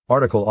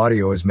Article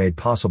audio is made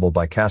possible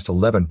by Cast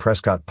 11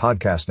 Prescott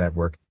Podcast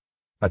Network,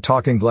 a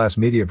Talking Glass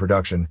media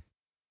production.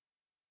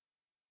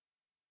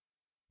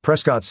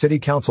 Prescott City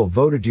Council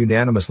voted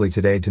unanimously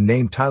today to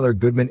name Tyler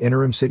Goodman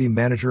interim city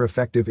manager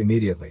effective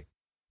immediately.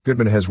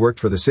 Goodman has worked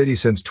for the city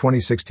since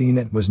 2016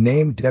 and was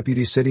named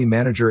deputy city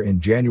manager in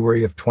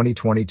January of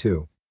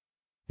 2022.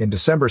 In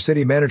December,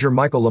 city manager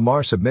Michael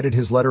Lamar submitted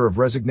his letter of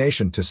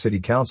resignation to city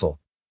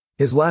council.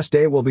 His last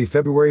day will be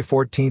February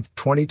 14,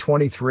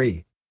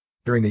 2023.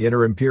 During the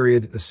interim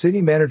period, the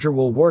city manager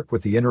will work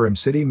with the interim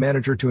city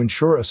manager to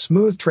ensure a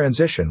smooth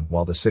transition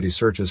while the city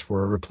searches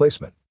for a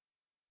replacement.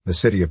 The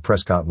City of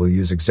Prescott will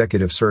use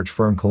executive search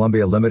firm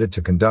Columbia Limited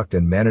to conduct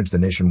and manage the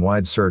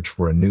nationwide search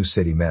for a new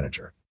city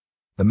manager.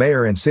 The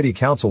mayor and city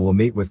council will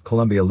meet with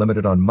Columbia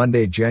Limited on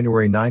Monday,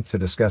 January 9th to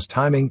discuss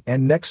timing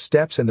and next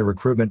steps in the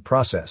recruitment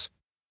process.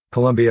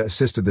 Columbia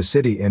assisted the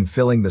city in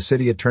filling the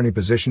city attorney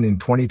position in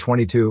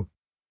 2022.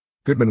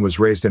 Goodman was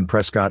raised in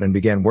Prescott and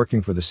began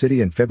working for the city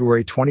in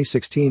February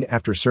 2016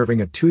 after serving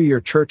a 2-year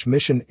church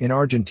mission in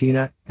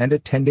Argentina and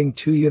attending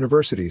 2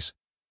 universities.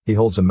 He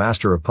holds a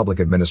Master of Public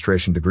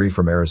Administration degree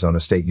from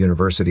Arizona State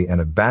University and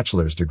a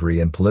bachelor's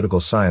degree in political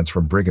science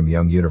from Brigham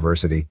Young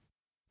University.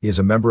 He is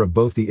a member of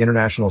both the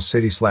International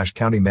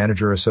City/County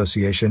Manager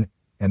Association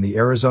and the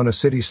Arizona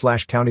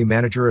City/County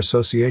Manager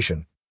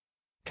Association.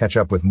 Catch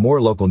up with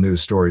more local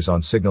news stories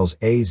on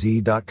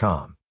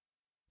signalsaz.com.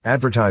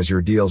 Advertise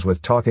your deals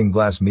with Talking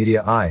Glass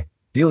Media.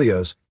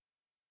 Delios.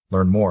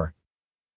 Learn more